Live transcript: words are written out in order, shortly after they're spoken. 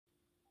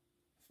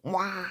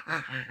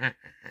I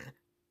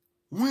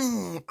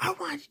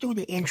want to do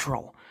the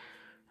intro.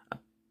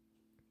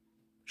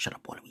 Shut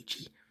up,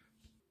 Waluigi.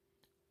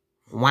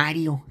 Why do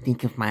you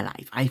think of my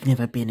life? I've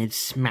never been in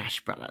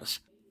Smash Brothers.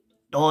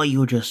 Or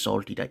you're just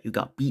salty that you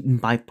got beaten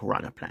by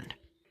Piranha Plant.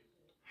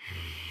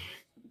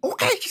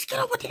 Okay, just get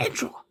on with the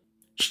intro.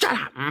 Shut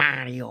up,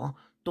 Mario.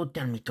 Don't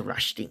tell me to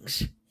rush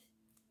things.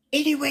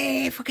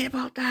 Anyway, forget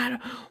about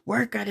that.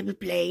 We're gonna be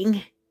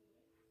playing.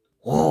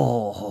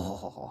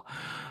 Oh,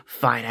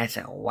 fine, that's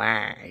a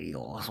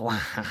Wario.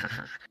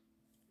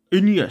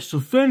 And yes, a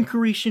fan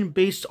creation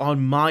based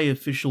on my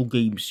official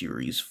game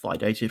series,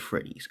 Five Nights at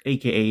Freddy's,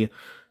 aka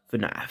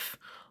FNAF.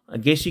 I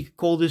guess you could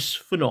call this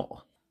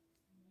FNAF.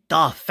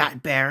 Duh,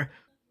 Fat Bear.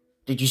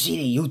 Did you see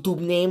the YouTube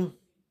name?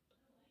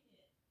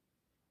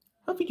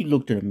 Haven't you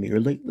looked in a mirror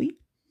lately?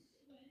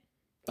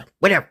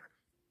 Whatever.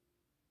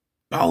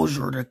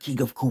 Bowser, the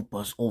King of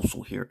Koopas,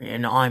 also here,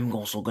 and I'm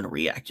also gonna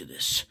react to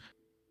this.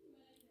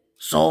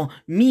 So,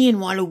 me and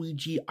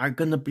Waluigi are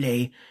gonna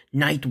play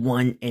Night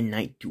 1 and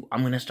Night 2.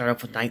 I'm gonna start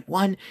off with Night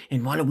 1,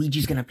 and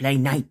Waluigi's gonna play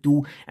Night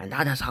 2, and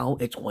that is how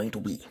it's going to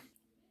be.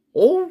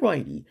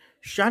 Alrighty,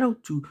 shout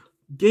out to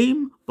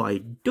Game by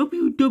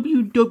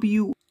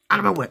WWW. Out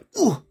of my way.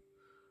 Ooh!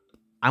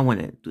 I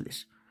wanna do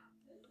this.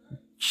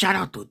 Shout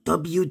out to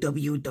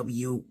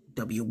WWWWario.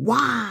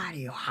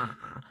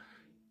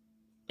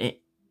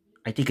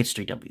 I think it's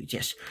 3 W's,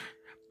 yes.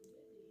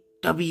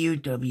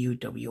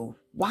 WWWWario.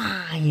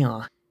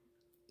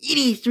 It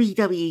is 3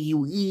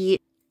 W.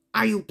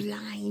 Are you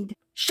blind?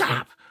 Shut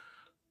up.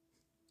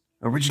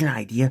 Original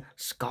idea,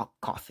 Scott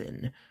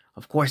Cawthon.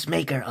 Of course,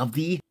 maker of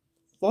the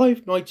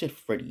Five Nights at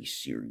Freddy's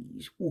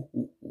series.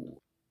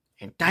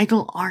 And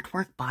title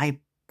artwork by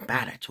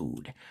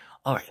Batitude.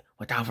 Alright,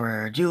 without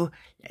further ado,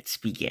 let's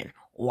begin.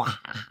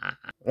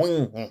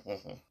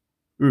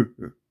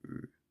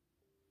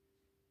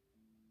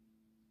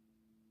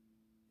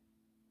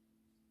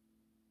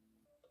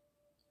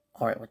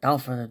 Alright,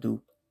 without further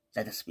ado,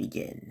 let us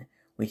begin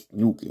with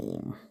new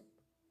game.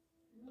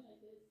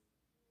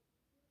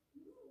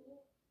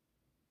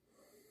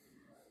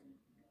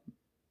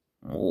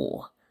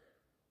 Oh,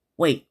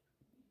 wait,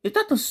 is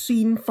that the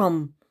scene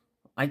from?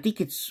 I think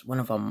it's one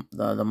of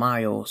the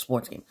Mario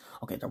sports game.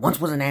 Okay, there once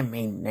was an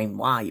anime named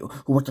Wario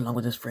who worked along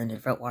with his friend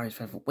and felt Wario's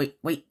favorite.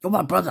 Wait, you're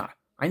my brother.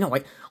 I know,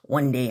 right?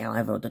 One day,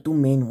 however, the two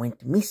men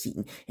went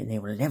missing, and they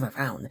were never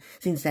found.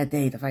 Since that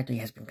day, the factory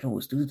has been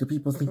closed due to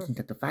people thinking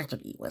that the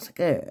factory was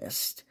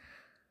cursed.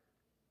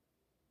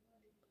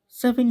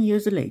 7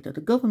 years later,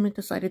 the government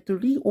decided to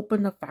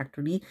reopen the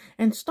factory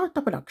and start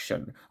the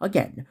production.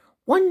 Again,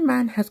 one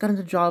man has gotten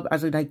the job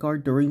as a night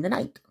guard during the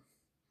night.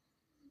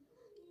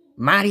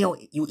 Mario,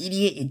 you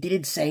idiot, it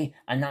didn't say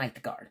a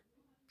night guard.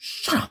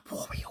 Shut up,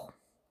 Wario.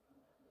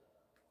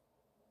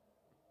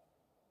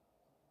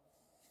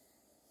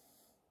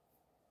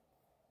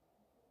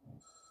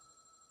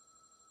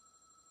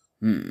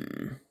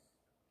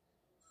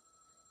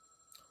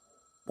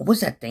 What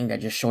was that thing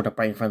that just showed up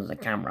right in front of the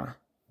camera?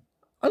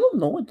 I don't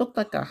know, it looked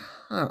like a...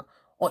 Oh,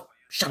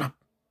 shut up.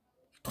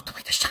 Don't tell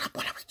me to shut up,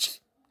 Waluigi.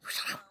 You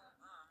shut up.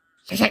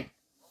 Hey.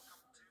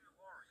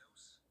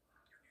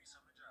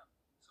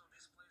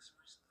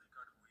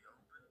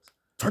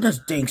 Turn this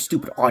dang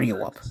stupid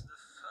audio up.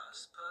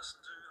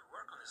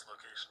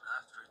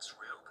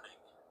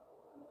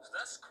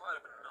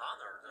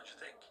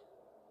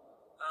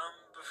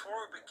 Before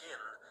we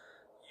begin,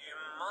 you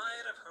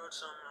might have heard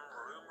some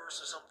rumors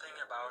or something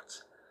about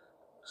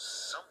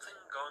something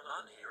going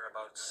on here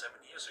about 7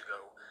 years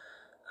ago.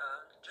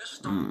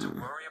 Just don't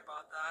worry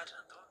about that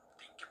and don't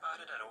think about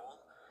it at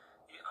all.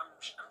 I'm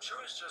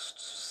sure it's just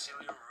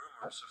silly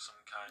rumors of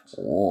some kind.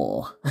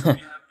 Oh. So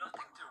you have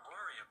nothing to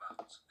worry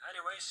about.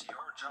 Anyways,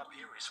 your job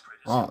here is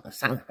pretty simple. Oh, the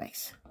sound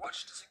effects.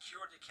 Watch the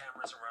security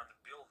cameras around the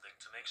building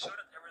to make sure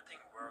that everything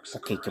works.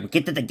 Okay, can we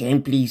get to the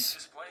game,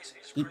 please?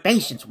 Be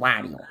patient,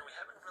 Wario.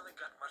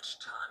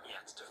 Time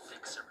yet to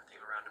fix everything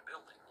around the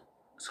building.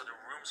 So the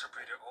rooms are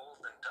pretty old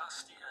and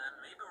dusty and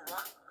maybe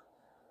rotten.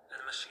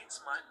 And the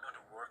machines might not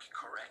work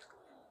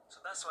correctly.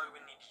 So that's why we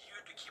need you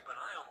to keep an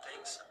eye on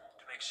things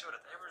to make sure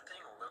that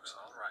everything looks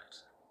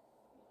alright.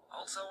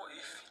 Also,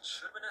 if it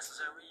should be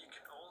necessary, you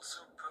can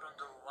also put on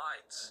the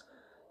lights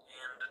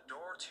in the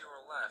door to your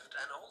left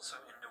and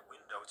also in the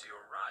window to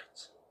your right.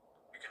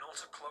 You can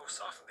also close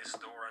off this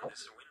door and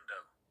this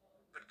window.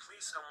 But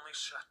please only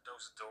shut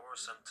those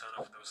doors and turn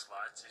off those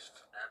lights if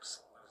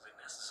absolutely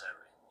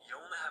necessary. You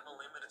only have a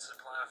limited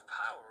supply of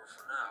power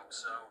for now,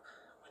 so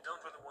we don't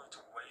really want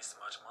to waste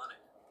much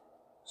money.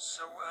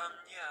 So,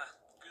 yeah,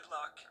 good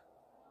luck.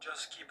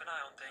 Just keep an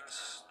eye on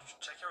things.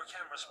 Check your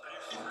cameras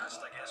pretty fast,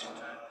 I guess you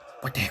do.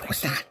 What the heck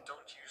was that?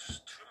 Don't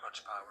use too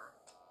much power.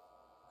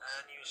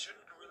 And you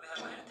shouldn't really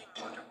have anything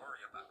more to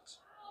worry about.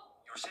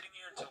 You're sitting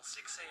here until 6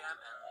 AM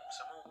and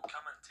someone will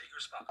come and take your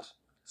spot.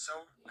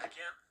 So,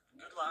 again,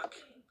 good luck,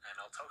 and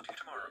I'll talk to you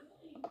tomorrow.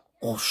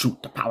 Oh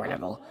shoot, the power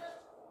level.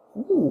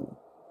 Ooh,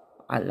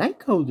 I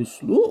like how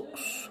this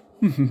looks.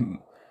 I'm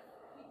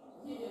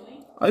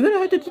gonna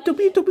head to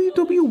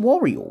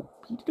WWWWario.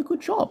 He did a good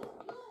job.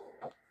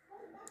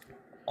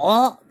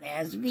 Oh,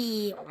 there's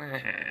me.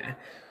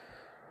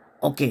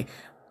 Okay,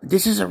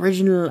 this is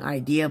original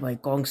idea by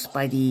Kong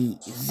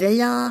Spidey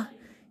Zaya.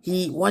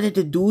 He wanted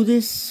to do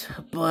this,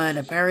 but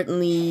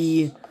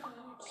apparently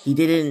he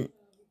didn't.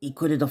 He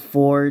couldn't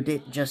afford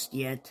it just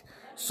yet.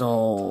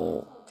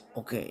 So,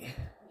 okay.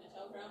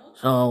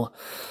 So,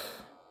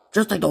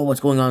 just like know what's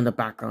going on in the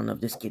background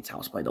of this kid's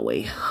house, by the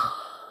way.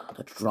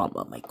 The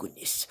drama, my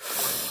goodness.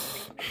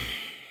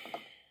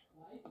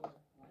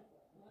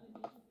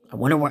 I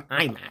wonder where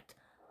I'm at.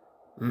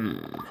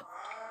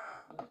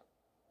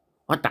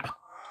 What the?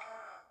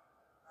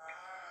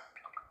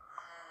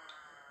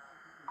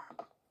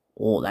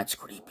 Oh, that's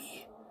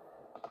creepy.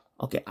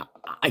 Okay,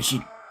 I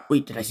should...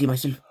 Wait, did I see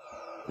myself?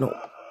 No.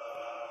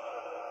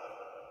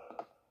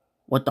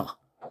 What the?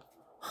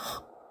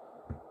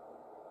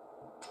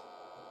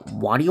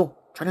 Wario?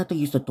 Try not to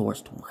use the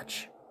doors too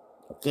much.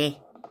 Okay?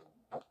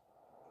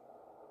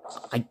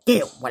 I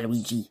did it,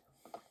 Waluigi.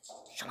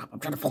 Shut up, I'm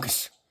trying to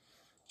focus.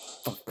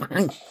 Oh,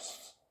 fine.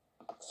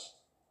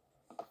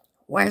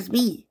 Where's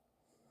me?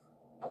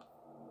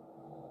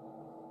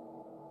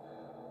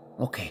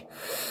 Okay.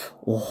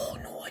 Oh,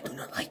 no, I do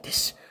not like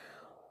this.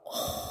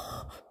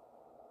 Oh.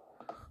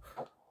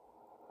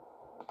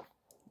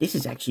 This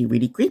is actually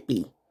really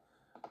creepy.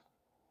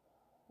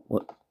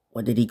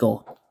 Where did he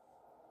go?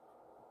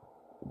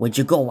 Where'd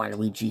you go,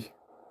 Waluigi?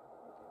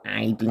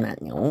 I do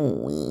not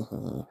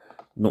know.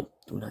 No,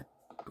 do not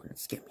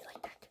scare me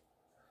like that.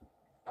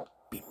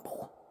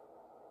 Bimbo.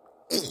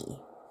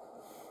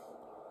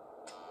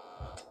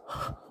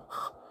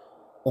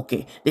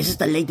 Okay, this is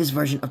the latest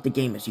version of the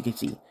game, as you can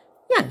see.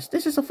 Yes,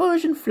 this is a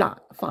version 5.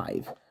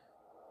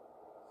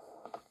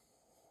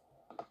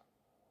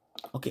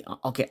 Okay,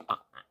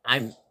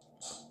 I'm...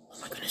 Oh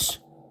my goodness.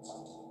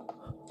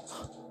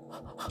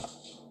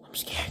 I'm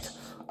scared.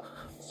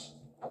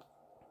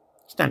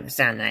 It's starting to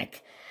sound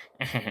like...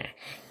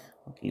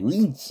 Okay,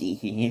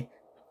 Luigi.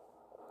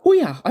 Oh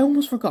yeah, I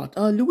almost forgot.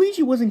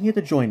 Luigi wasn't here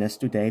to join us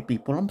today,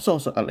 people. I'm so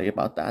sorry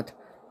about that.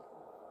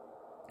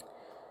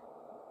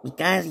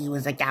 Because he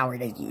was a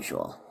coward as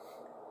usual.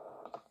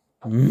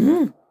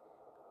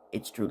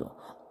 It's true though.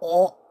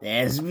 Oh,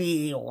 there's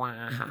me.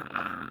 Wah.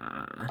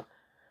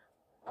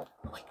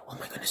 Wait, oh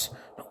my goodness.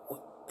 No,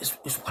 wait, is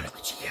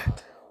Waluigi here?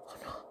 Oh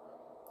no.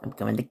 I'm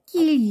coming to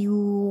kill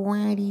you,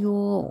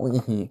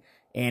 Wario.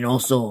 And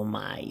also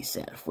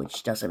myself,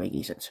 which doesn't make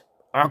any sense.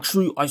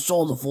 Actually, I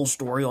saw the full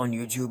story on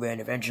YouTube,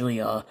 and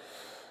eventually,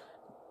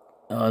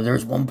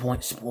 there's one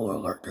point, spoiler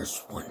alert,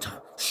 there's one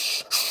time.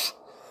 Shh, shh.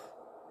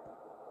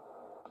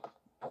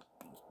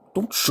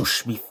 Don't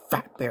shush me,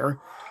 fat bear.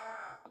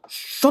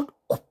 Shut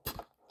up.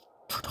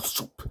 Turtle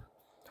soup.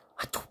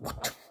 I don't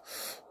want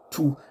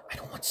I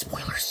don't want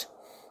spoilers.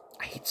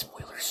 I hate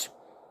spoilers.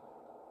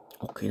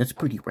 Okay, that's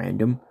pretty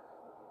random.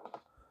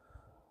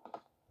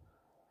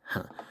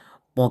 Huh.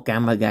 Poor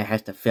camera guy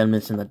has to film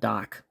this in the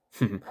dark.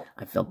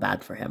 I feel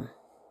bad for him.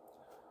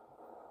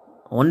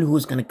 I wonder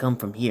who's gonna come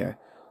from here.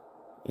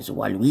 Is it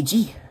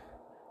Waluigi?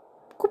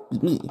 Could be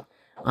me.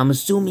 I'm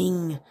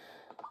assuming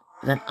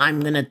that I'm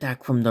gonna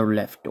attack from the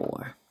left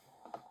door.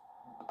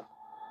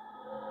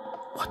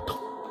 What the?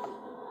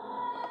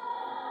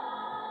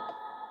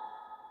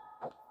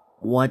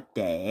 What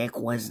the heck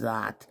was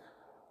that?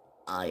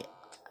 I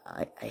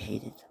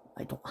hate it.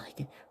 I don't like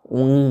it.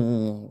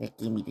 That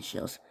gave me the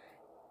chills.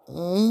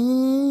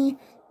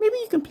 Maybe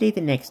you can play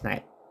the next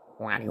night,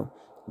 Wario.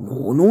 No,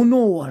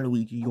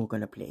 Waluigi, you're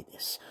gonna play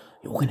this.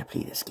 You're gonna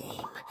play this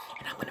game,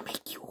 and I'm gonna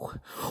make you.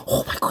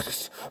 Oh my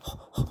goodness.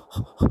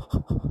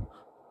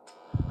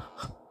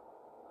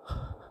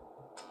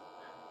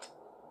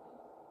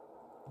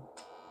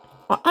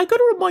 I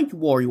gotta remind you,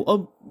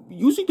 Wario,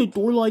 using the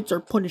door lights are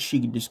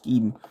punishing in this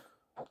game.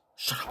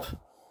 Shut up.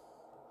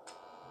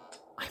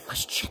 I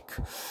must check.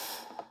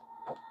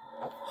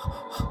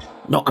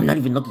 No, I'm not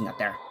even looking at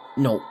there.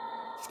 No,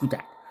 screw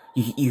that.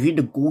 You hear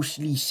the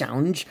ghostly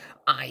sounds?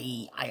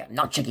 I am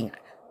not checking it.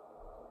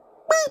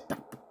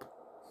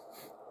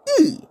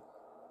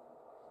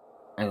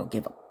 I don't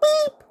give a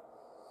beep.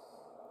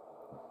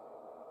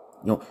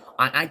 Yo,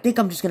 I think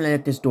I'm just gonna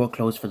let this door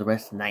close for the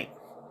rest of the night.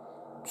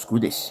 Screw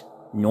this.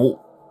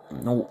 No.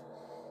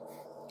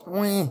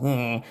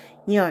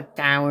 You're a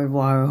coward,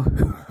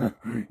 Wario.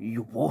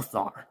 You both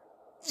are.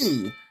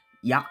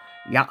 Yeah.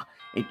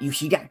 You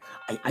see that?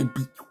 I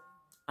beat you.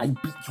 I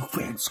beat you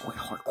fair and square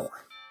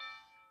hardcore.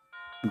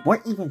 We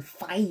weren't even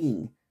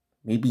fighting.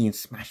 Maybe in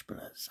Smash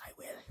Bros. I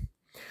will.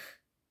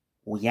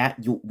 Oh yeah,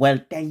 well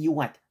tell you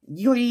what.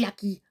 You're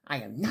lucky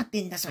I am not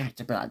in the Smash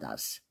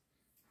Bros.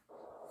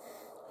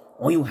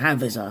 All you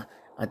have is a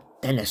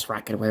tennis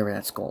racket, whatever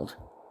that's called.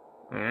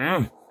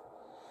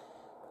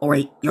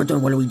 Alright, you're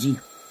done, Waluigi.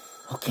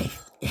 Okay.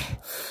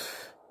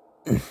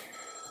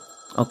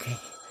 Okay.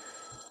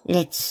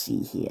 Let's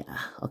see here.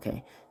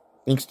 Okay.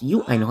 Thanks to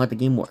you, I know how the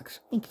game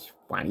works. Thanks,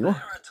 Wario.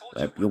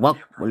 You're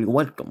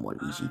welcome,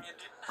 Waluigi.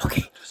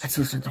 Okay, let's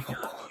listen to the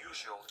vocal.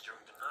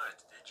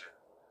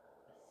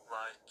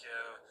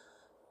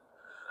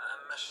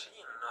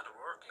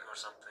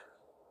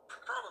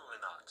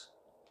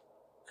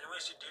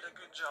 Anyways, you did a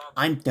good job.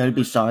 I'm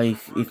terribly sorry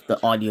if the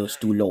audio's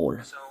too low.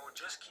 So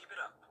just keep it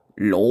up.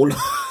 LOL. Yeah,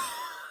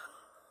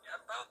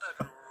 about that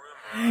rumor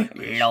I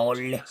mentioned LOL.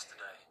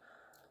 yesterday.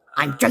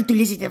 I'm trying to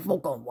listen to the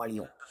vocal,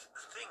 Wario.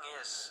 The thing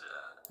is,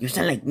 You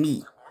sound like me.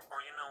 or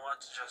you know what?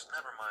 Just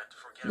never mind.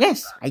 Forget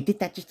Yes, about that. I did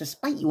that just to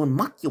spite you and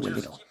mock you a Just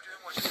little. keep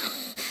doing what you're doing.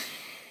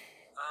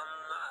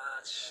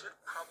 I should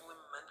probably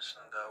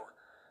mention though,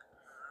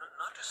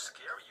 not to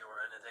scare you or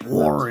anything.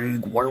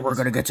 Boring. Where we're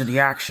gonna get to the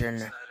action.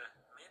 That,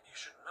 maybe you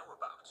should know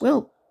about.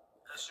 Well,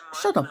 As you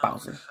shut might up, know,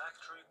 Bowser. the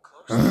factory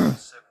closed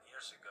 7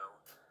 years ago.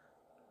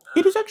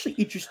 It is actually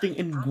interesting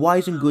and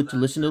wise and good to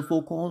listen to the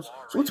phone calls,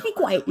 so let's be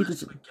quiet and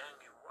listen. Gang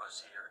who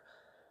was here,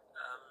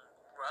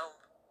 well,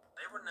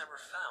 they were never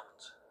found,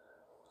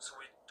 so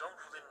we don't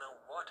really know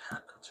what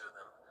happened to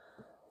them.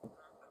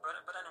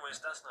 But anyways,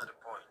 that's not the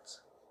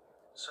point.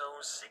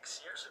 So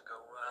 6 years ago,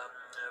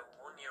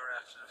 1 year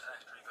after the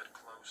factory got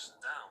closed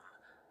down,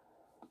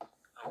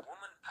 a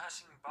woman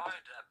passing by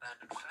the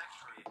abandoned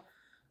factory,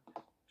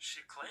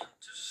 she claimed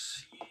to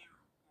see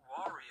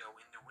Wario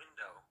in the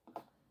window,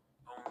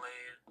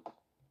 only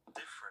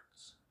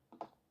different.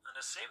 And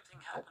the same thing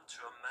happened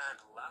to a man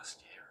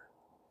last year.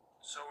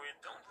 So we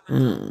don't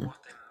really know what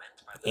they meant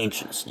by that.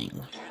 Interesting.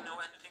 Do you know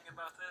anything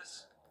about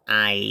this?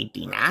 I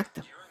do not.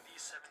 During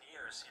these 7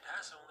 years, it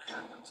has only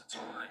happened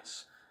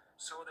twice.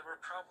 So they were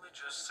probably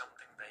just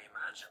something they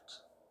imagined.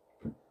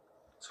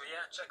 So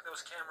yeah, check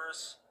those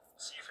cameras,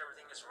 see if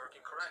everything is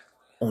working correctly.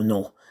 Oh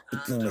no,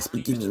 the game is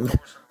beginning.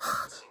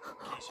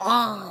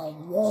 Oh,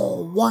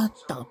 whoa, what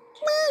the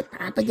what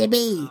happened to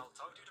me? I'll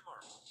talk to you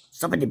tomorrow.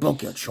 Somebody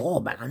broke your jaw,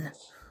 man.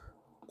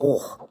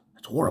 Oh,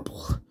 that's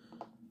horrible.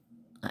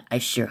 I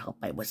sure hope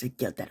I wasn't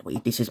killed that way.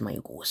 This is my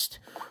ghost.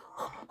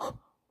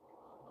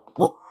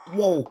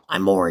 Whoa,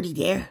 I'm already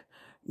there?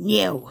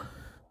 No.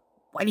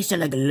 Why do you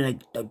sound like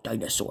a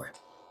dinosaur?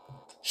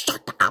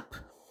 Shut up.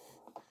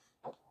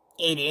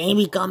 Hey, the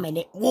enemy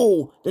coming.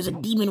 Whoa, there's a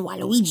demon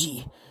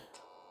Waluigi.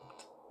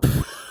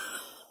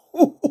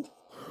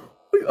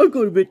 I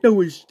gotta admit, that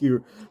was scary.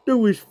 That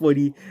was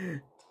funny.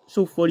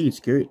 So funny and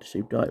scary at the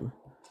same time.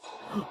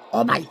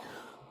 Oh my.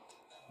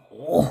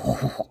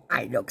 Oh,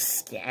 I look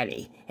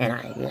scary, and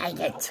I like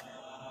it.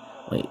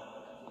 Wait.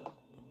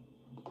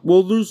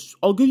 Well,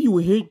 I'll give you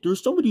a hint.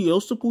 There's somebody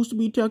else supposed to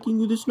be attacking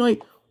you this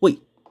night.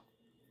 Wait.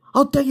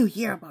 How dare you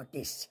hear about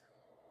this?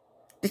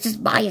 This is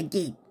my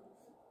gate.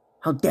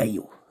 How dare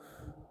you?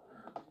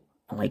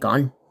 Am I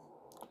gone?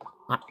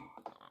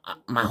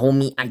 My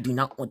homie, I do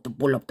not want to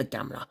pull up the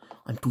camera.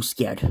 I'm too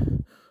scared.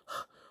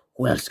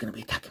 Who else is gonna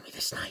be attacking me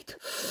this night?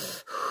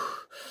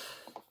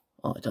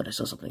 Oh, I thought I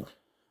saw something.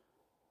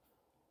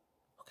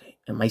 Okay,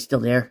 am I still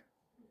there?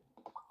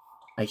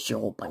 I sure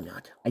hope I'm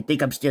not. I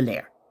think I'm still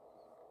there.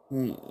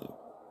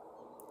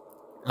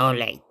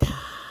 Alright.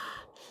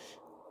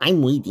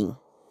 I'm waiting.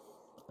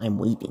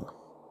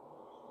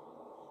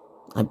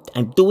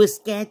 I'm too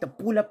scared to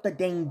pull up the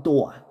dang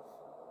door.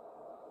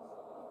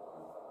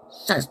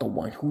 Says the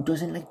one who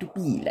doesn't like to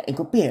be like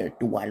compared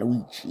to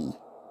Waluigi.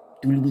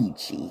 To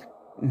Luigi.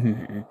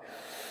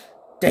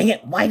 Dang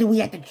it, why do we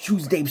have to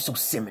choose names so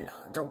similar?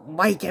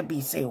 Why can't we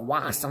say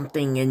wah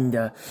something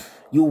and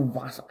you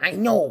wah? I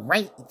know,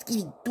 right? It's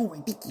getting too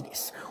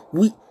ridiculous.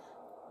 You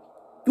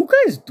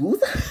guys do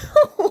that?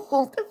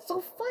 Oh, that's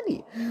so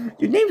funny.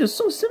 Your names are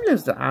so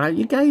similar.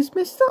 You guys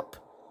messed up.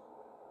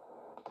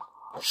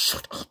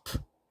 Shut up.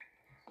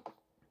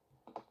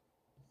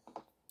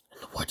 In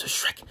the words of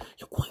Shrek,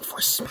 you're going for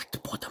a smack to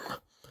bottom.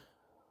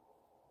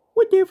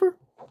 Whatever.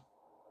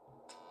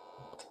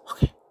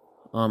 Okay.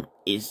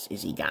 Is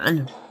he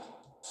gone?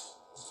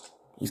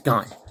 He's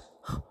gone.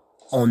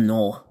 Oh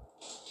no.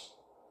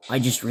 I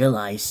just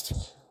realized.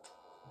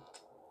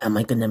 Am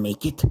I gonna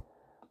make it?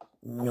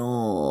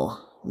 No,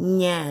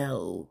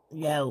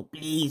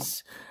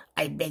 please.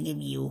 I beg of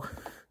you.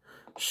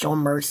 Show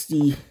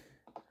mercy.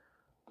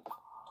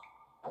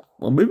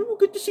 Well, maybe we'll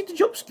get to see the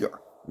jump scare.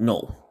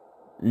 No.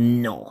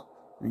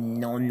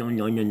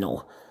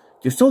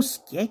 You're so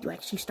scared you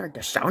actually start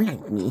to sound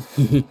like me.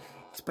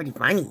 It's pretty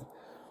funny.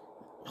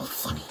 Not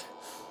funny.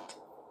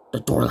 The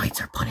door lights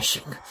are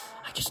punishing.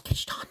 I just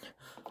catched on.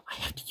 I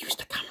have to use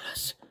the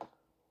cameras.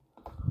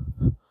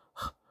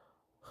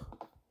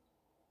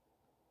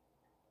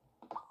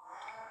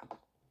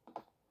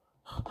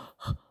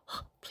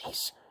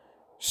 Please,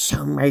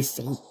 show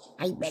mercy.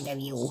 I beg of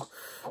you.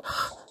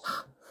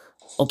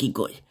 Okay,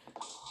 good.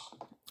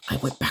 I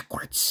went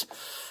backwards.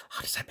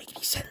 How does that make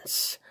any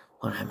sense?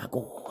 Well, I'm a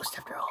ghost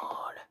after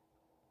all.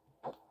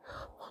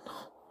 Oh no.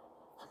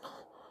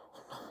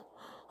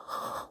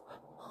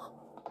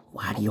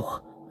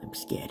 Wario, I'm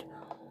scared.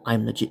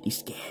 I'm legitly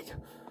scared.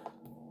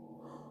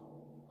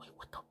 Wait,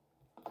 what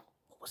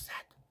was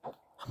that?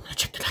 I'm gonna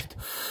check the light.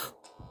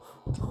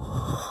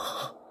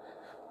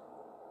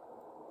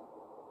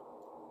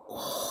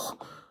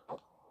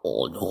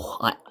 Oh no,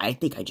 I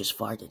think I just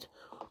farted.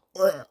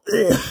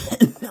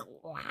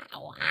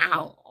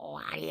 Wow,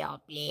 Wario,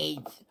 please.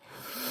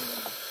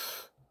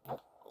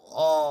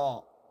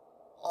 Oh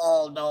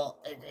no,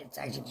 it's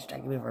actually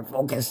distracting me from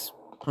focus.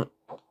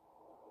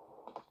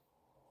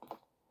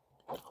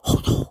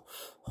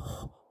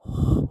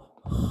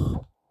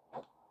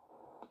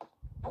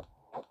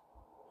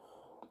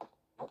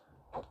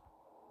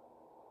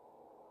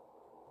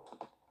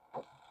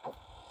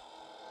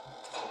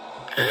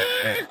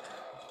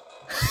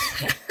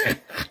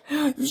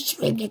 You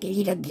scream like a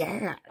little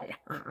girl.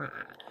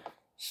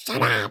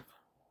 Shut up.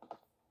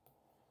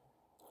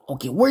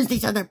 Okay, where's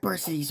this other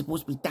person he's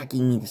supposed to be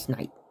attacking me this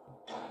night?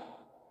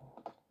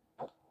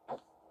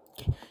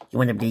 Okay. You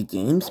wanna play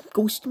games,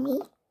 Ghost Me?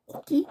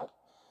 Okay.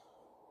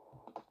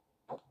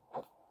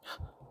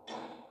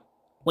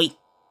 Wait.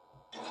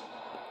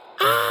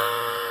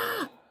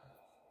 Ah!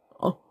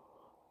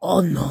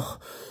 Oh no.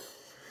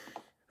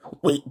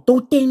 Wait,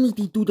 don't tell me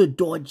they do the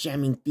door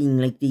jamming thing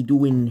like they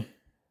do in...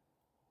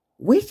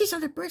 Where's this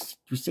other person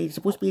you say is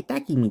supposed to be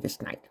attacking me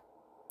this night?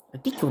 I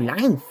think you're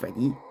lying,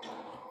 Freddy.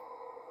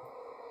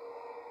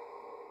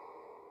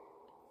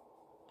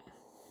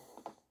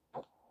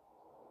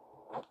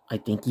 I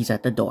think he's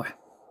at the door.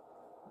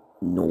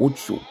 No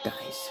joke,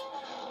 guys.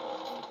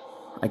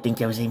 I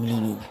think I was him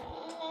leaving.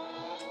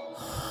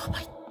 Oh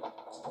my...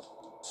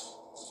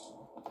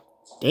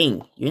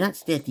 Dang, you're not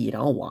stealthy at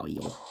all,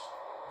 Wario.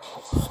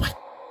 Oh my...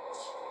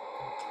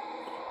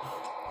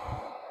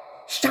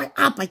 Shut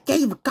up! I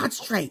can't even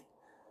concentrate!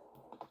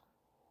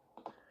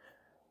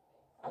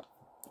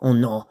 Oh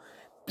no.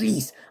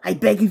 Please, I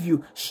beg of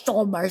you,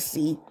 show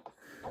mercy.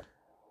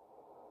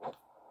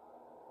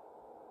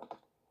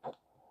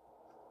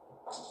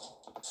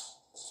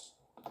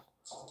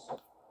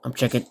 I'm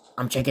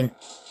checking.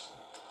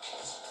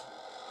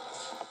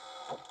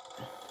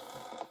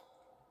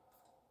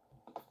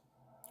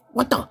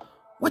 What the?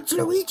 What's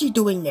Luigi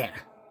doing there?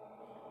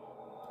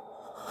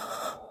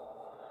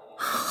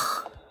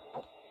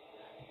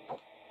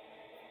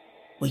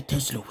 Wait,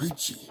 there's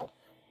Luigi.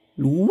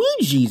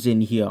 Luigi's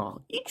in here.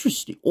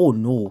 Interesting. Oh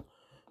no.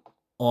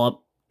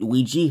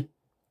 Luigi,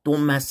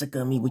 don't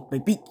massacre me with my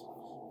big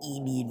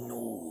idiot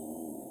nose.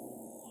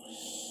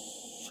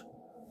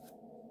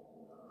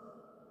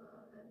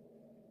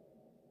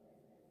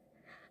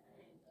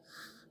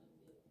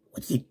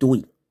 What are you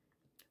doing?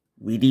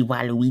 Really,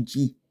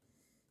 Waluigi?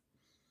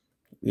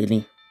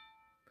 Really?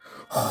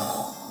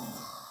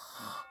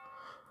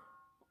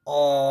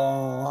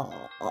 Oh,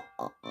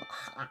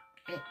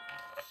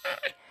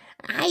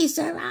 I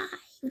survived.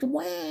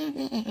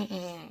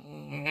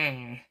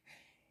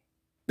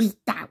 Beat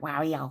that,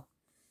 Wario.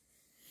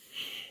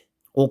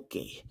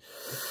 Okay.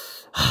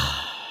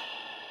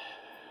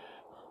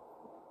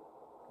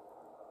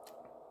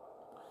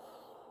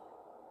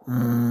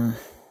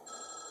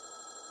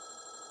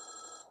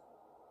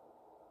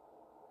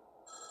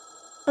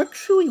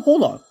 Actually,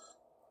 hold on.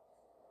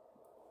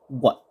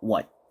 What?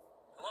 Hello?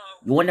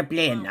 You want to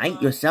play a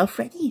night yourself,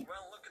 Freddy?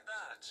 Well, look at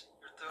that.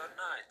 Your third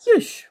night.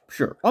 Yes,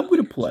 sure. I'm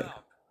gonna Good play.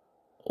 job.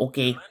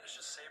 Okay. You managed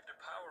to save the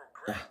power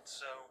grid,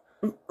 so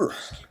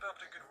just keep up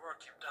the good work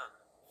you've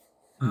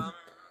done.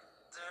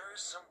 There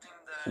is something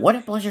that... What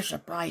a pleasure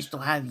surprise to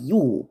have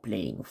you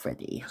playing,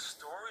 Freddy. The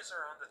stories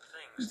around the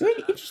things Very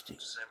that interesting.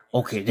 happened 7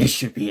 years Okay, this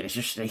should be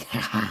interesting.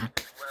 Well, they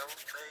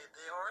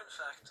are in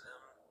fact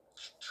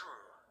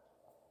true.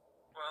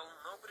 Well,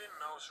 nobody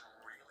knows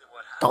really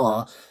what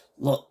happened.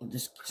 Look,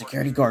 this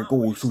security guard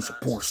goes through some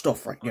poor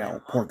stuff right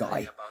now. Poor guy.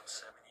 About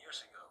 7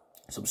 years ago,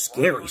 Some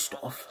scary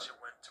stuff. Ninja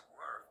went to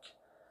work,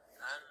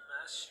 and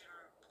as you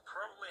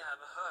probably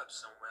have heard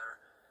somewhere,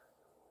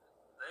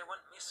 they went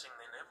missing.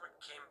 They never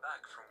came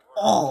back from work.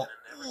 Oh, and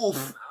they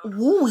never came out of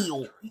the Wario.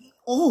 factory.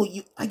 Oh,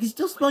 I can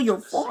still smell your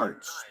The same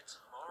farts. night,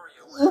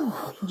 Mario and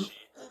Luigi,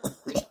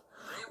 they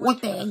What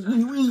went the to heck the do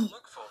you factory to eat?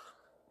 look for them.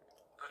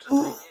 But the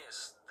thing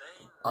is,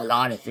 they A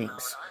lot of never came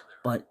things, out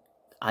either. but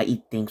I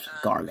eat things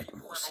with garlic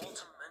People mostly. have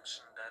also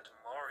mentioned that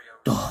Mario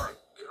Ugh.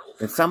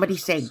 Did somebody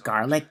say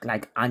garlic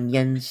like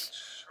onions?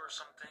 or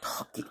something.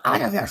 Oh, get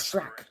out of here,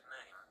 Shrek. Correct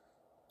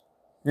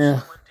name.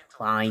 Ugh, Went into look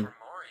fine. for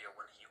Mario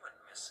when he went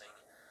missing,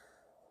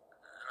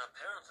 and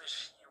apparently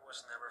she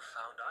was never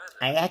found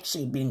either. I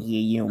actually been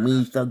here, you know,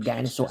 me, Thug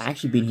Dinosaur,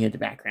 actually been here in the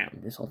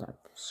background this whole time.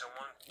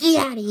 Someone Get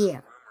out of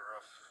here. rumor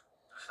of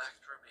the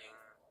factory being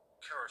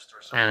cursed or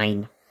something,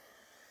 Fine.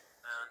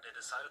 and they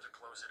decided to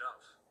close it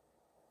off.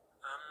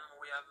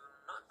 We have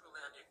not really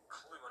any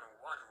clue on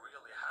what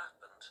really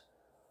happened,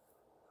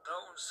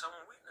 though some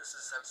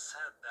witnesses have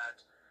said that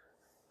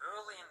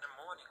early in the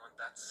morning on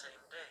that same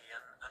day,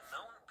 an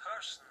unknown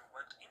person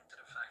went into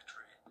the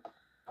factory,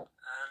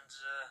 and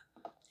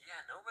yeah,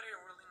 nobody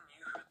really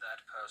knew who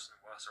that person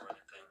was or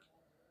anything.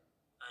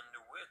 And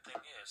the weird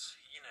thing is,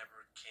 he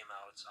never came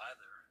out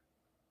either.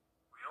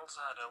 We also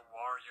had a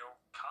Wario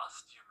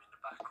costume in the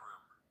back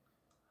room.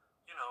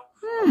 You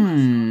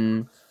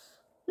know,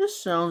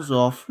 This sounds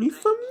awfully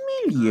that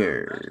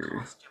familiar.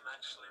 costume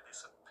actually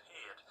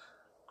disappeared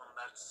on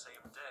that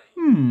same day.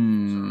 So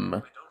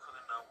we don't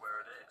really know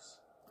where it is.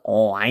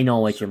 Oh, I know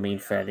what you mean,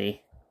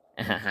 Freddy.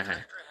 The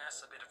factory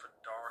has a bit of a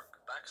dark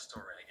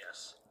backstory, I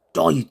guess.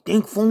 Do you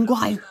think, phone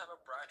guy? It could have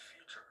a bright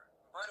future.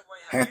 By the way,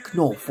 have Heck you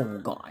no, been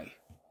phone guy.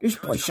 This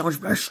place sounds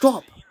messed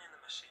up. in the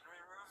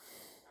machinery room?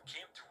 We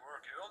came to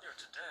work earlier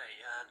today,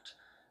 and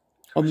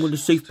the I'm gonna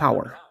machines save turned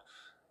power. off.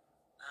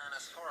 And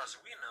as far as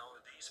we know,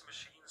 these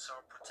machines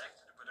are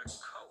protected with a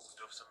code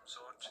of some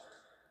sort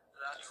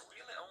that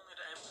really only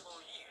the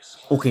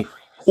employees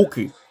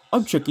Okay,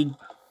 I'm checking.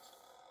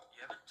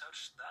 You have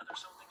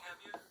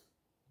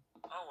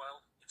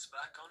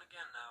back on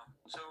again now,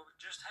 so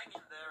just hang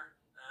in there,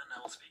 and I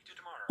will speak to you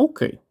tomorrow.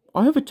 Okay,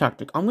 I have a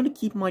tactic. I'm gonna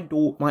keep my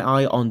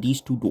eye on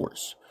these two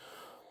doors.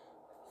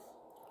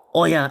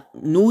 Oh yeah,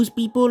 news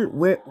people,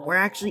 we're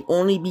actually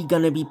only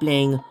gonna be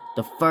playing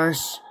the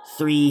first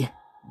 3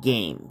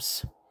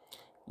 games.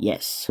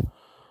 Yes.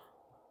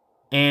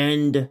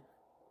 But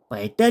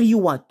I tell you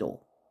what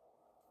though,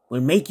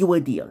 we'll make you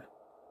a deal.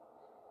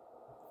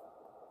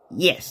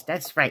 Yes,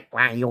 that's right,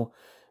 Wario.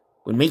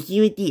 We'll make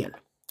you a deal.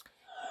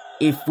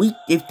 If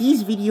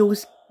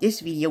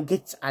this video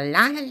gets a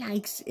lot of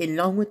likes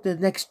along with the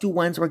next 2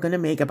 ones we're gonna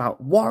make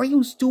about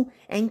Wario's 2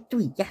 and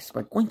 3. Yes,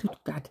 we're going to do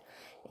that.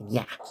 And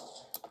yeah.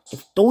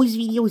 If those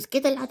videos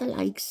get a lot of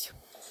likes,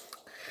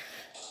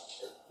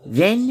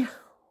 then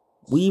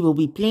we will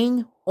be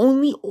playing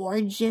only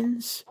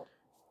Origins.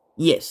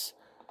 Yes.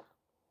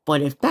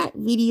 But if that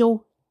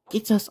video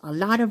gets us a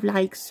lot of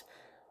likes,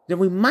 then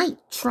we might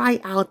try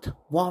out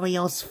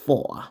Wario's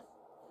 4.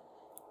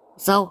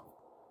 So,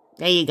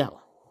 there you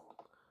go.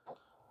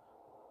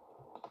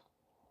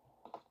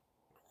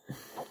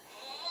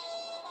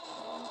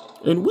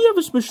 And we have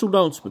a special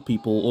announcement,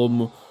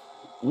 people.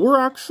 We're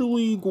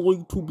actually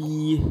going to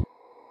be...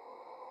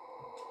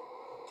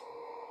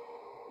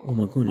 Oh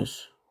my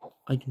goodness.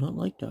 I do not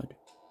like that.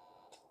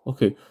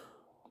 Okay.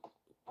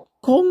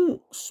 Kong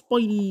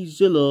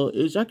Spideyzilla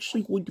is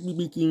actually going to be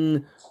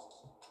making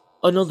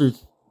another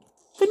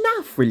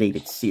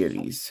FNAF-related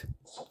series.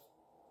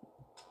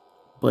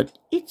 But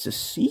it's a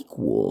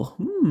sequel.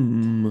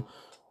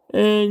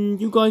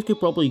 And you guys could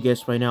probably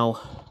guess by now.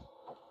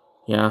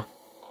 Yeah.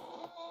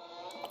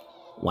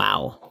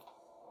 Wow.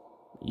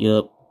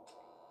 Yup.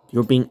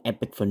 You're being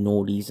epic for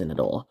no reason at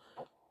all.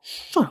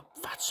 Shut up,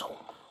 fatso.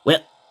 Well,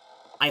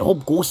 I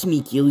hope Ghost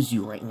Me kills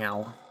you right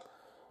now.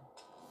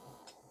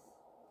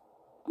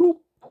 What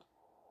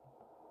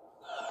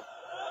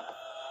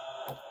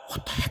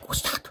the heck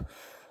was that?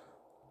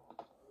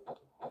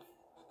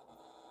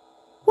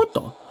 What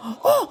the?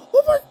 Oh,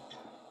 what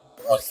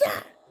was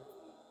that?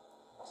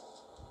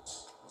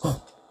 Oh.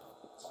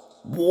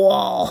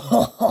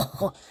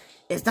 Whoa!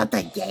 Is that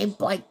the Game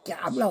Boy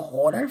Gambler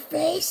Horror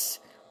face?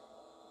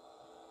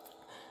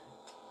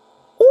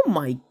 Oh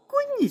my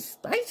goodness,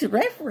 nice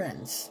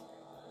reference.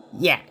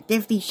 Yeah,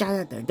 definitely shout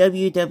out to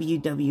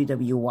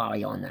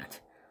WWWWario on that.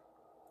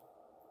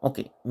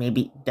 Okay,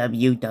 maybe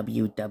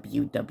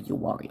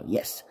WWWWario,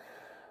 yes.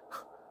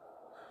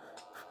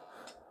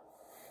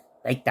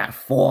 Like that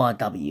 4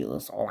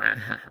 W's. Oh,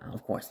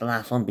 of course, the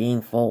last one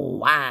being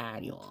for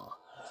Wario.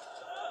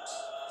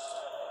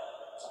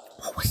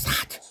 What was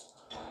that?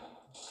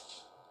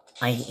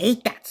 I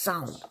hate that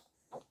sound.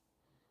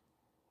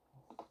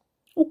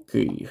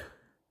 Okay.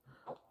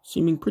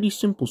 Seeming pretty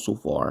simple so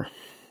far.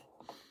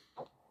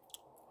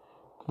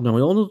 Now,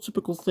 we all know the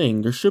typical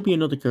thing. There should be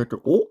another character.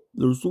 Oh,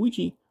 there's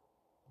Luigi.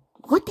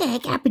 What the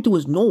heck happened to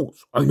his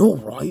nose? I know,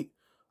 right?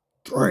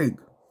 Drag.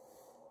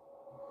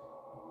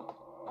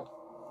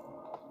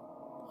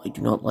 I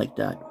do not like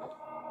that.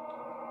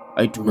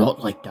 I do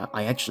not like that.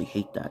 I actually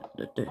hate that.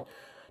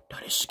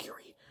 That is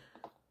scary.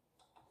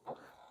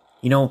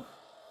 You know,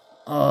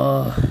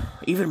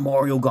 even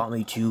Mario got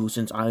me too,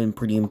 since I'm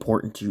pretty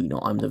important to,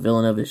 I'm the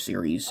villain of this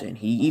series, and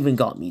he even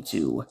got me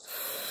to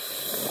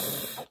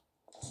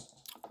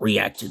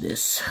react to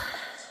this.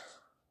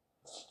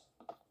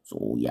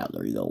 So, yeah,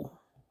 there you go.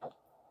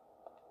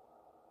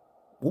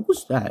 What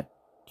was that?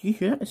 Do you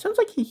hear that? It sounds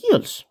like he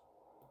heals.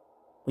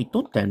 Wait,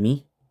 don't tell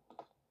me.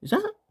 Is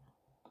that...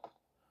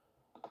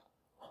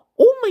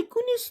 Oh my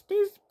goodness,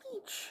 there's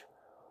Peach.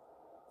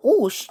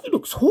 Oh, she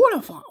looks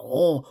horrified.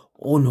 Oh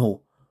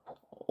no.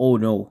 Oh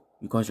no,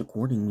 you guys are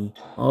courting me.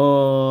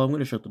 I'm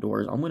gonna shut the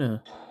doors. I'm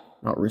gonna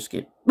not risk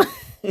it.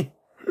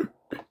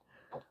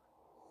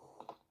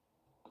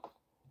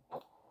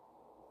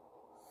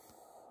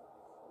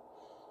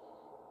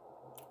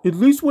 At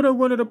least when I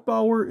run out of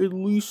power, at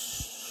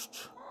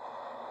least...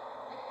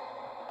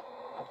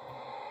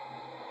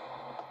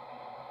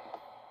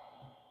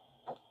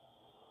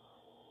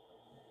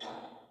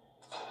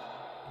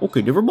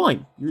 Okay, never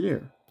mind. You're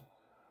there.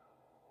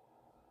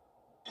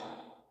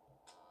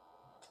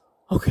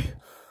 Okay.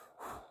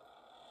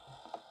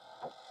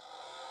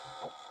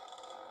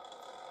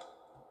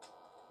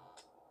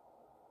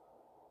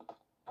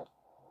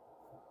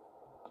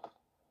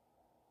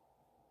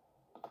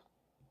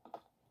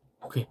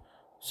 Okay,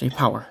 save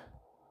power.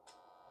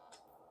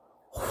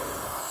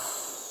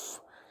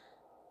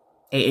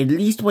 Hey, at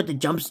least when the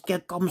jump scare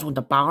comes when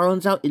the power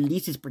runs out, at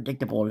least it's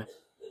predictable.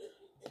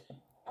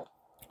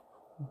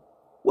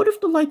 What if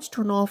the lights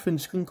turn off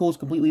and screen goes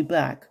completely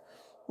black?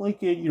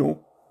 Like in,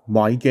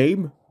 my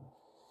game?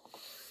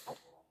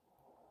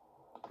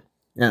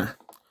 Nah.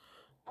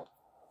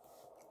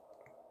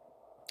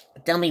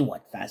 Tell me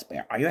what,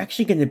 Fazbear, are you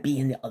actually going to be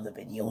in the other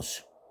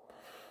videos?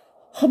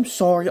 I'm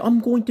sorry, I'm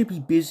going to be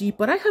busy,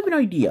 but I have an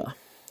idea.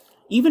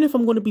 Even if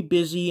I'm going to be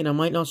busy and I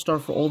might not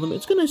start for all of them,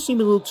 it's going to seem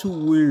a little too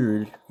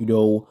weird,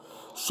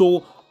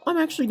 So, I'm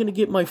actually going to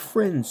get my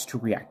friends to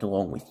react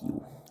along with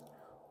you.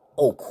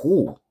 Oh,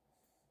 cool.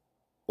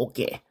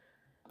 Okay.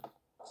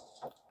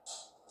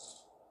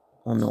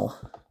 Oh no.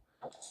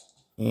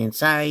 And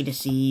sorry to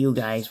see you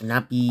guys will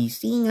not be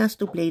seeing us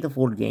to play the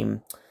full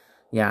game.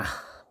 Yeah,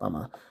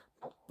 bummer.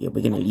 Yeah,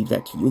 we're gonna leave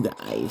that to you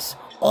guys.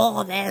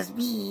 Oh, that's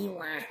me.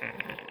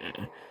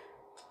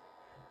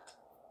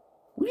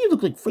 Why do you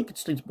look like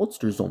Frankenstein's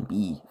monster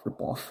zombie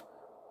ripoff?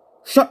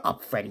 Shut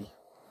up, Freddy.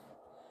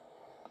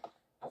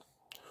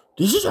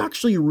 This is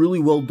actually a really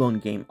well done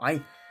game.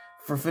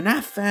 For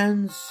FNAF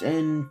fans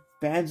and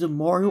fans of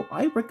Mario,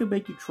 I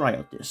recommend you try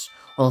out this.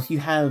 Well, if you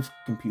have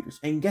computers.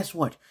 And guess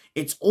what?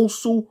 It's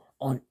also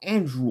on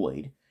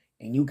Android,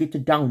 and you get to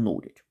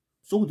download it.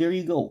 So there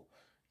you go.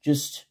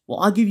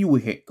 I'll give you a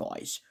hint,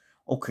 guys.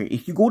 Okay,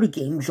 if you go to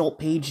Game Jolt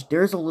page,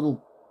 there's a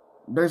little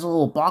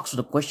box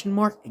with a question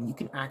mark, and you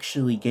can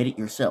actually get it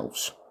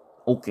yourselves.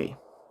 Okay.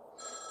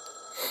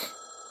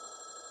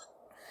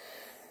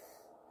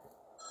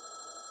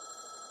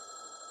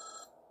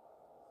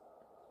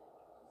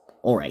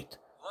 Alright.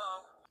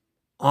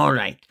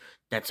 Alright,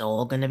 that's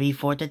all gonna be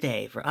for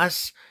today. For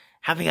us,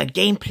 having a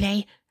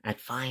gameplay at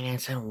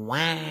Finance and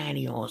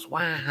Wario's.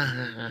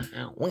 Wow.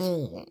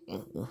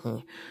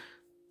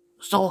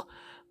 So,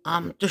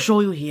 to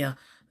show you here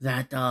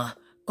that,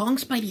 Kong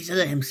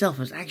Spideyzilla himself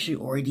has actually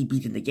already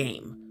beaten the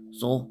game.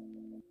 So,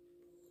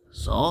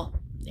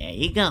 there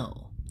you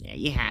go. There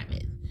you have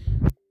it.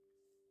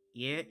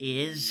 Here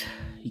is,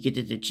 you get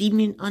the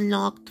achievement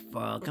unlocked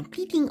for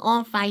completing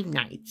all 5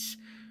 nights.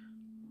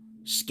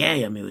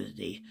 Scary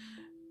immunity.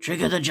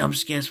 Trigger the jump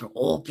scares for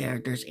all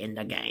characters in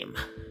the game.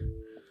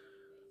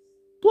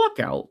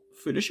 Blackout.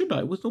 Finish a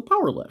night with no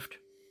power left.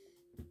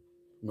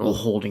 No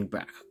holding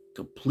back.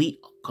 Complete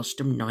a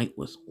custom night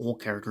with all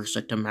characters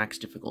set to max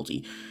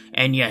difficulty.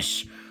 And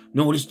yes,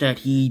 notice that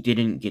he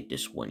didn't get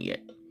this one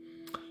yet.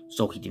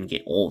 So he didn't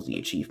get all of the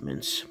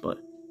achievements, but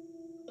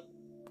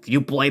can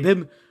you blame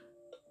him?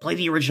 Play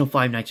the original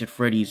 5 Nights at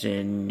Freddy's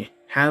and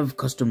have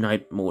custom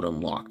night mode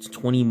unlocked.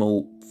 20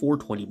 mode,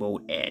 420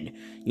 mode, and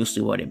you'll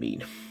see what I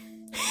mean.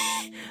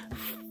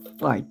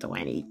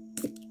 420.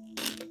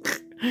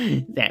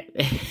 That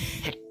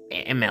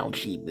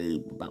MLG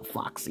boob about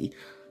Foxy.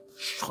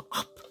 Shut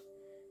up.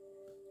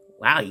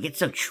 Wow, you get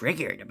so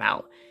triggered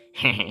about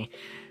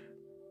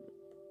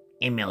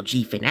MLG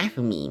FNAF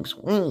memes.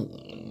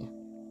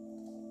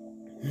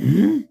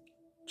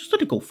 Just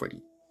let it go,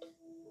 Freddy.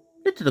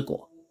 Let it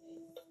go.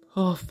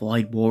 Oh,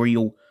 fine, Wario.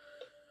 You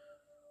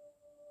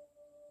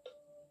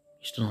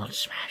still not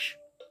smash.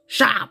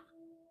 Shut up!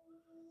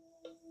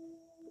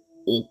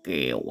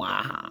 Okay,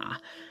 wow.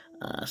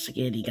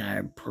 Security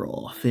Guard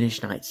Pro.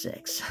 Finish night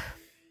 6.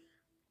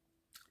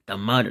 The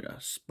murderer.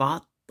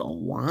 Spot the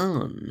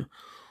one.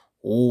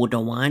 Oh, the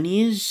one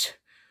is?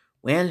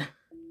 Well,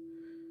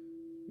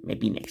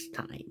 maybe next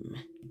time.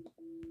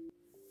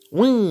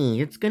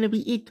 It's gonna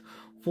be it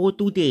for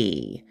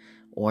today.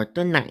 Or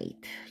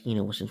tonight. You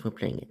know, since we're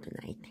playing it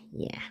tonight.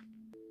 Yeah.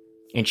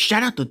 And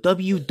shout out to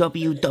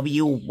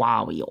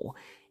WWWWario.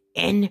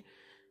 And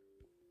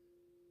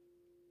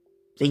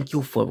thank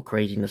you for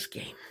creating this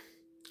game.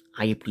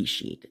 I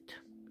appreciate it.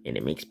 And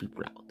it makes me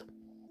proud.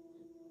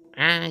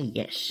 Ah,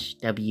 yes.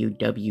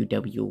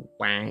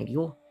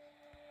 WWWWario.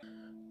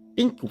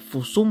 Thank you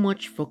so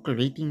much for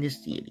creating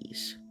this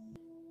series.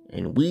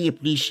 And we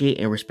appreciate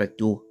and respect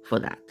you for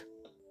that.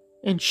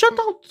 And shout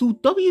out to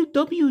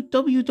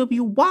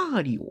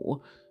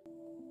WWWWario.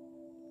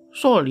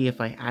 Sorry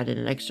if I added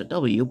an extra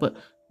W, but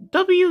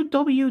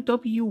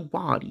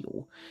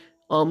WWWWario.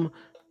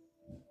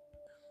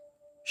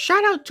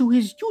 Shout out to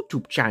his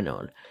YouTube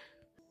channel.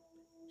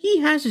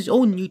 He has his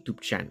own YouTube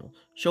channel.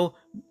 So,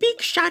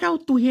 big shout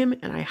out to him,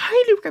 and I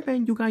highly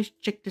recommend you guys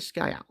check this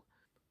guy out.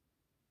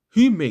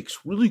 He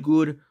makes really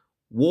good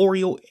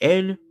Wario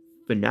and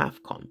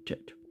FNAF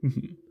content.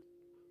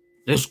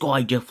 This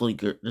guy definitely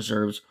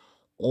deserves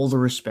all the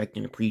respect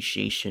and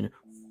appreciation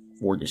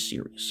for this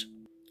series.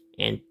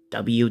 And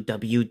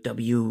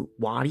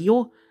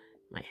WWWWario,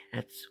 my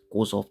hat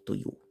goes off to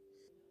you.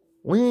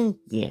 Well,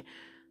 yeah.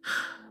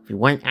 If we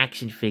want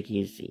action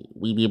figures,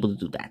 we'd be able to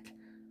do that.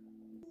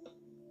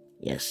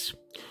 Yes.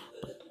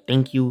 But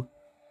thank you,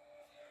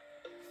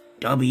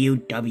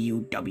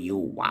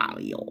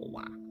 WWWWario.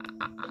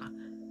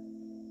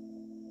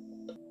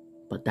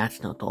 But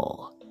that's not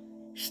all.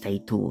 Stay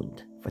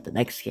tuned for the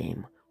next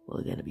game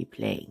we're gonna be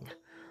playing.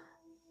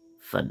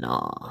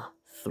 FNAF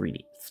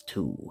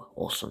 3D2,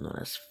 also known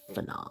as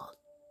FNAF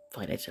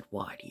 5 Nights at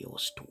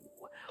Wario's 2.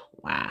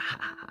 Wow.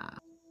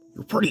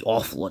 You're pretty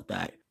awful at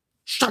that.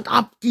 Shut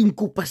up, King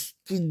Koopa's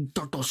King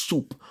Turtle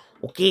Soup,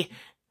 okay?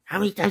 How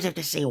many times do I have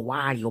to say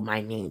Wario,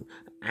 my name?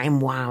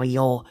 I'm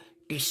Wario.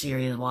 This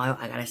series Wario,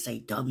 I gotta say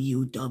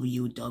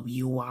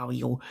WWW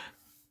Wario.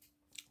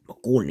 My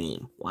cool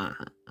name. Wow.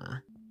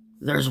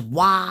 There's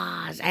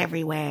Waz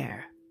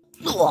everywhere.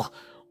 Ugh.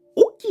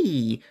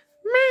 Okay,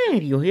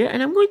 Mario here,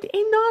 and I'm going to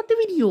end off the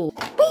video.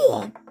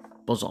 Oh,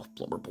 buzz off,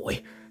 Blubber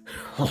Boy.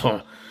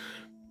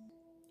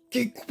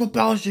 King Koopa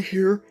Bowser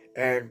here,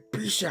 and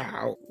peace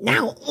out.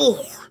 Now,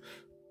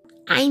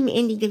 I'm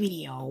ending the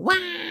video.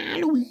 Wow,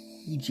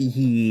 Luigi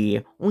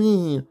here.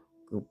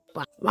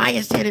 Why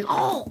is it?